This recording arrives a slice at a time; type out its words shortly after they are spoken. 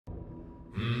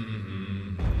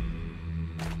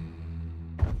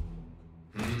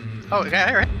Oh, yeah,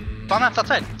 here. Bomb that's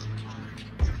outside.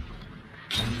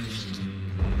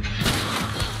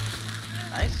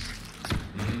 Nice.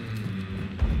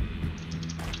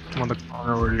 I'm on the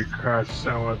corner where you crashed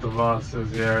down with the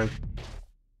bosses, yeah.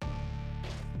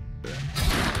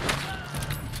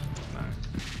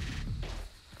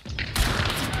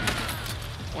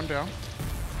 One down.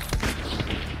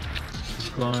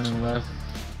 Going left.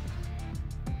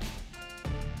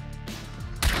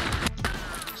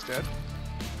 He's dead.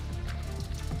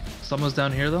 Someone's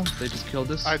down here though? They just killed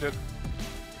this? I did.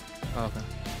 Oh, okay.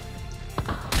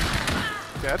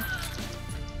 Dead.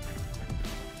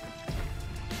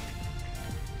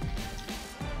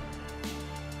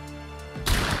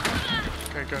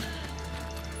 Okay, good.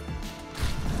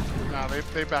 Nah,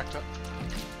 they backed up.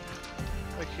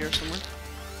 Like here somewhere.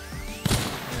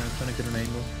 Yeah, I'm trying to get an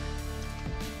angle.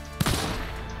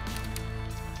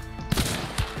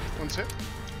 One's hit.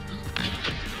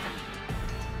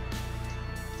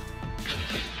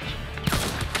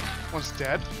 One's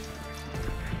dead.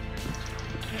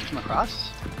 Come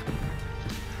across.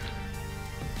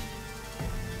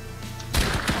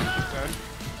 Dead.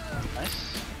 Nice.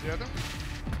 The other.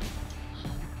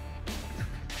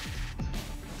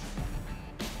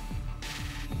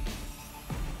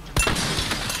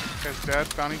 Guy's dead.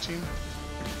 Bounty team.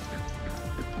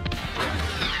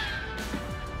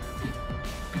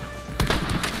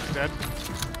 Dead.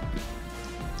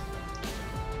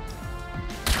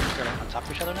 They're on top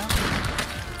of each other now.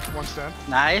 One's dead.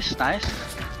 Nice, nice.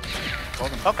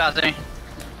 Golden poke out there. Oh,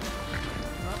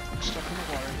 stuck in the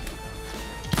water.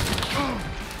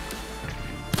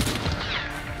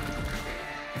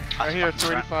 Right here,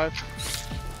 285.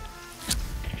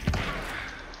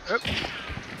 Yep.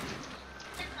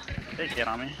 They get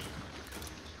on me.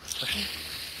 Pushing.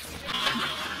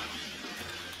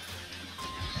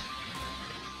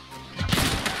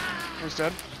 He's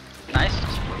dead. Nice.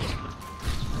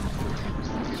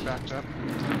 He's backed up.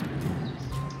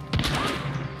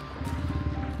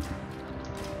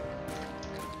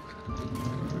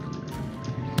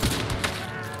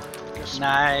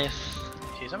 Nice.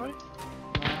 See somebody?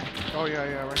 Oh yeah,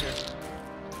 right here.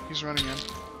 He's running in.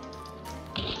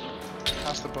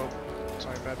 Past the boat.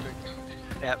 Sorry, bad pig.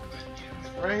 Yep.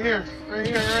 Right here, right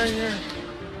here, right here.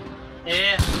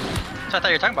 Yeah. That's what I thought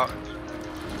you were talking about.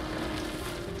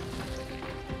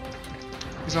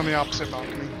 He's on the opposite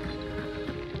balcony.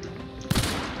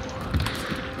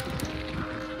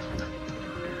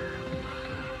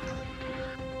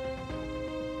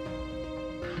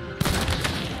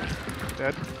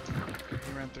 Dead.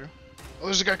 He ran through. Oh,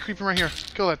 there's a guy creeping right here.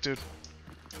 Kill that dude.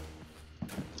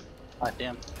 God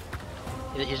damn.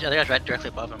 He's the other guy's right directly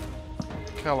above him.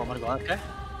 Kill him. Wanna go on? Okay.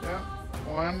 Yeah.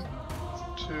 1,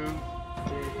 2, 3.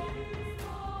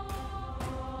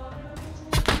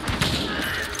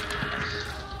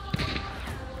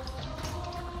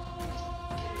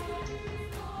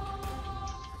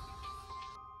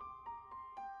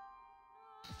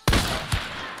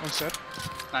 One set.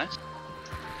 Nice.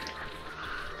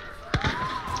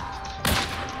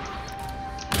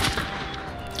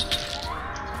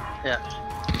 Yeah.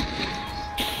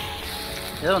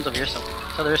 The other one's over here somewhere.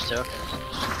 So there's two. Okay.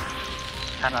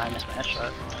 I don't know, I missed my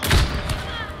headshot.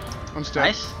 One's dead.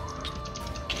 Nice.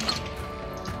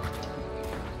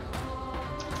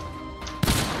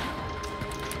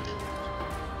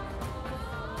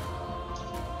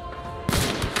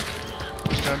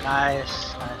 One's dead.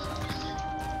 Nice. Nice.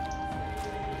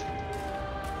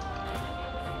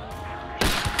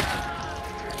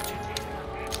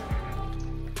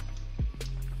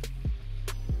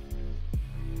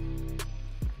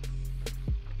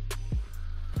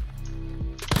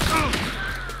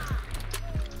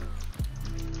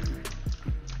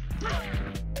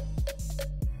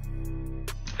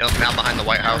 Yep, now behind the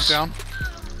White House. Down.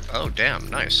 Oh, damn,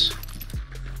 nice.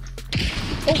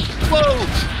 Oh, whoa!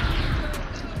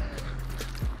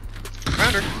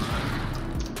 Found her.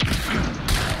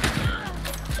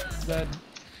 Dead.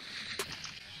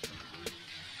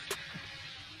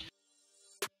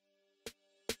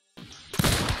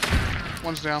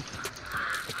 One's down.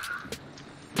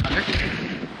 Under.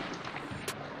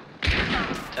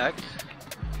 Tag.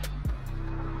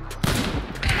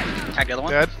 Tag the other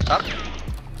one. Dead. Top.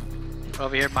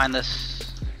 Over here behind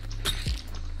this.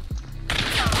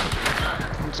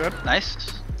 One's dead.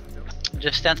 Nice.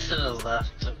 Just stand to the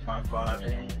left of my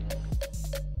body.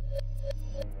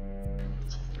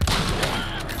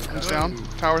 One's down.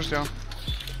 Tower's down.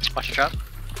 Watch your trap.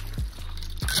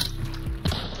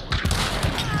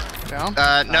 Down.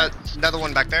 No, another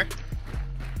one back there.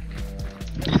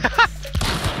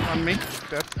 On me.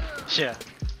 Dead. Yeah.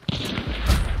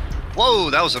 Whoa,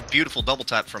 that was a beautiful double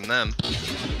tap from them.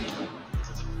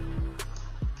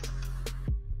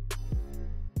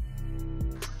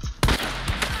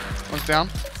 One's down.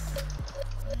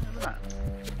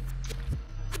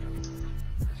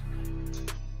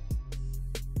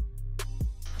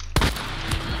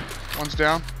 One's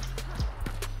down.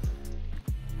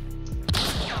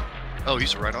 Oh,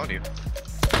 he's right on you.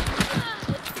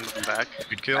 Moving back.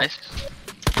 Good kill. Nice.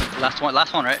 Last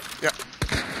one, right? Yep.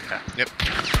 Okay. Yep.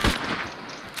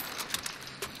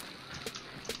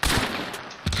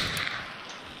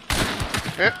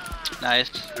 Hit. Nice.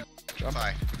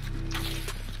 Bye.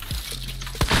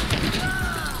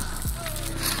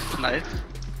 Nice.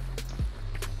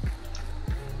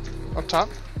 Up top.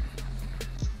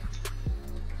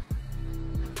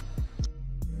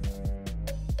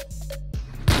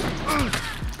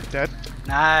 Dead.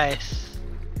 Nice.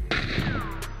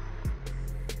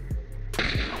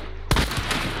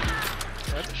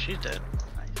 What? She's dead.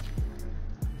 Nice.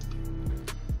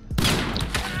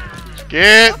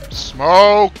 Get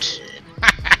smoked.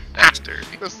 That's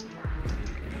dirty. This-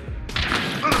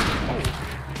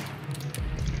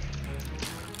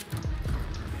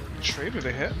 Traded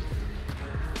a hit.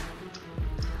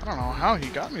 I don't know how he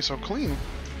got me so clean.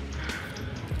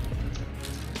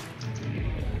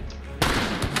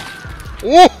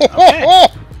 Oh! Okay.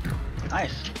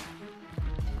 Nice.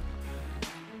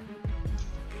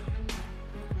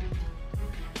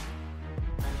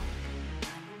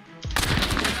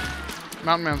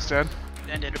 Mountain Man's dead.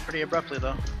 Ended it pretty abruptly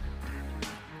though.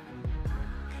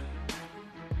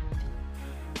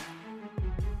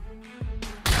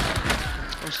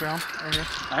 One's down. Right here.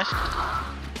 Nice.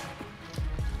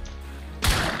 I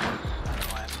don't know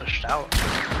why I pushed out.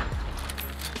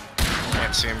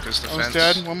 Can't see him because the One's fence.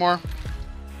 dead. One more.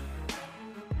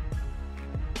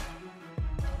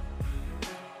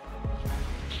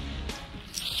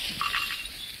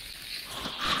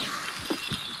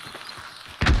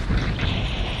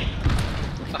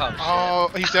 Oh, shit.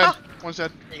 Oh, he's dead. One's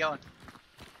dead. Where you going?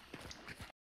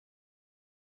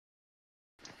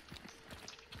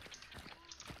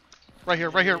 Right here,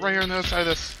 right here, right here on the other side of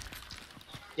this.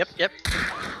 Yep, yep.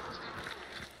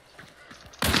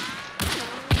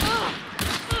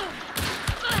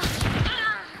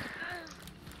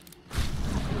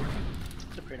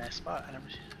 It's a pretty nice spot. I never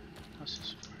seen. What's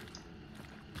this for?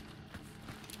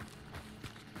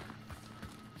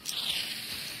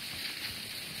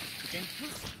 Cooking?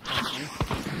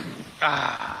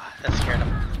 Ah, that scared him.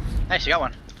 Nice, you got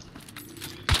one.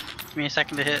 Give me a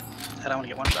second to hit. I don't want to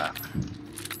get one shot.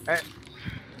 Alright.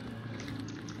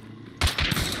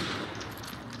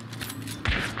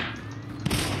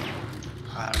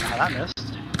 I don't know how that missed.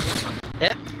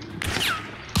 Hit.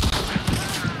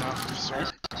 Oh, sorry.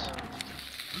 Nice.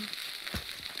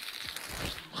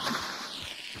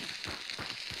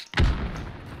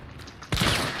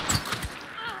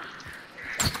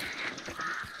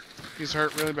 He's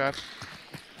hurt really bad.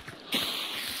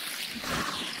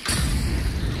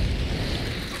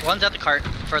 One's at the cart,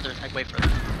 further, like way further.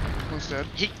 One's dead.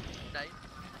 He.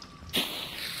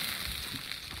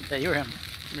 Yeah, you were him.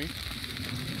 Me.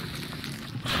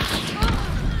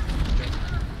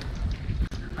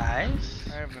 Nice.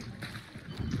 I haven't.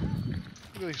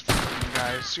 Look at these fucking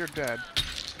guys. You're dead.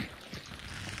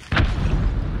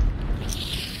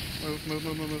 Move, move,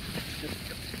 move, move, move.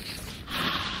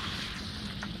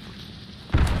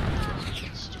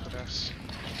 Stupid ass.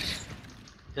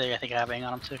 I think I have bang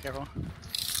on him too, careful.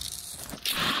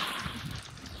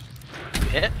 You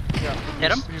hit? Yeah.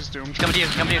 Hit him? He's doomed. Coming to you,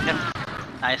 coming to you, hit him.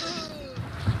 Nice.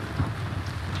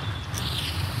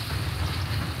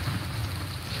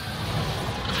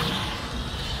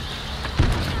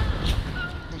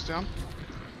 One's down.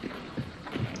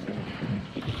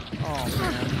 Oh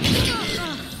man.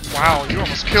 Wow, you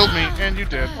almost killed me, and you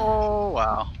did. Oh,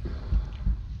 wow.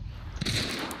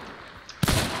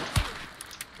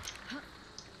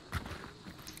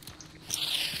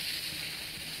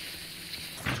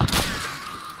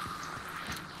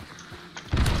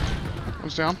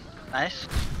 One's down. Nice.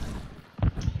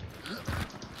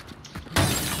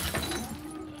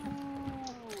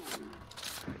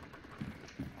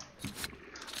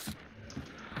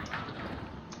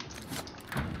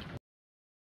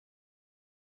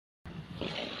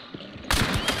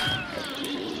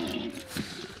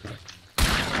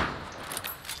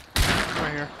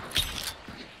 Right here.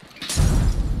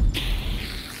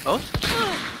 Both?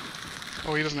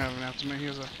 Oh, he doesn't have an after me. He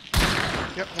has a.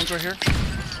 Yep, one's right here.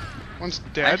 One's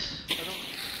dead. Nice.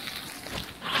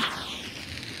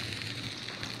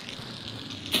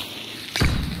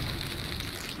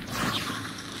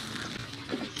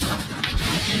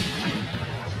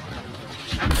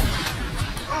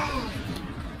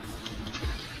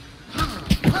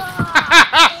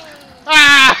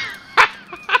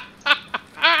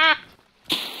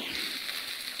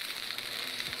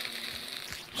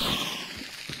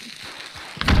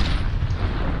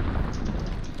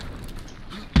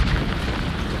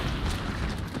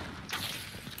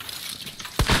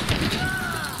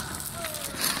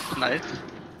 Nice.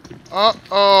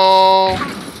 Uh-oh.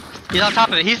 He's on top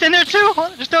of it. He's in there too!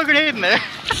 Just throw a grenade in there.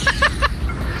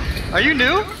 Are you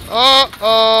new?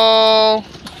 Uh-oh.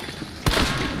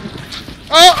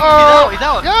 Uh-oh. He's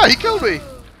out. Yeah, he killed me.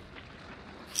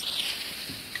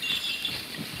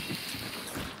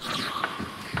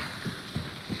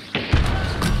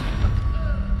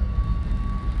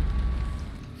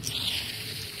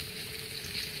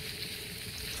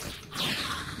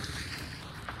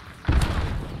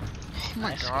 Oh my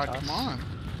Nice god, cross. come on.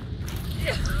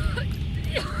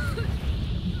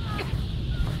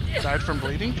 Died from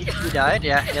bleeding? He died?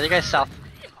 Yeah. The other guy's south.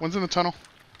 One's in the tunnel.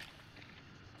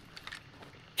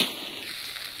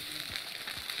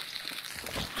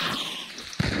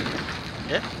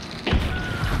 Hit.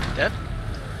 Dead.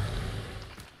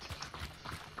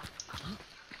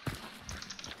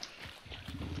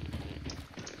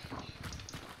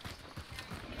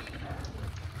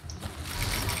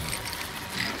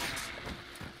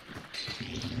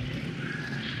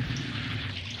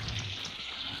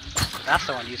 That's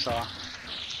the one you saw.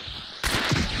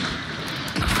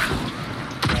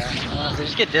 Yeah, honestly,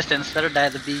 just get distance. Better die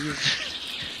of the bees.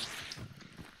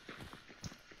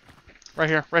 Right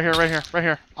here, right here, right here, right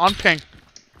here. On ping.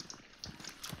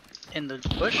 In the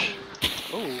bush.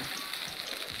 Ooh.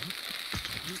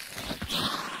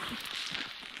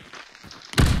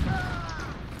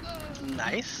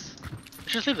 Nice.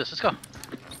 Let's just leave this. Let's go.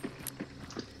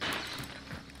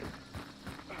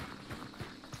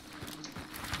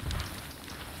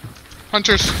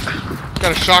 Hunters.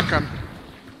 Got a shotgun.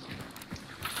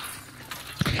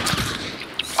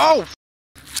 Oh!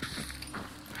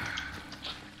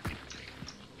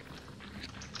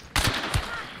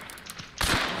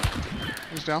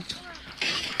 He's down.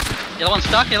 The other one's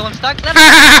stuck. The other one's stuck.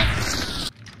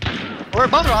 We're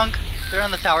both wrong. They're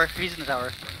on the tower. He's in the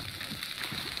tower.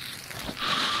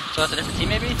 So that's a different team,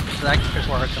 maybe? So that Chris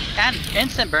War hurts him. And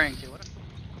instant burning, too. What a...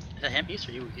 Is that him east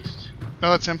or you east?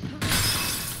 No, that's him.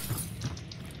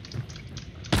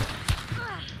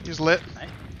 He's lit. Nice.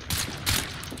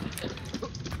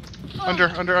 Under.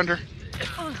 Did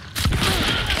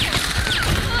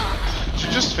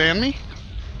you just fan me?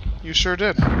 You sure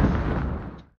did.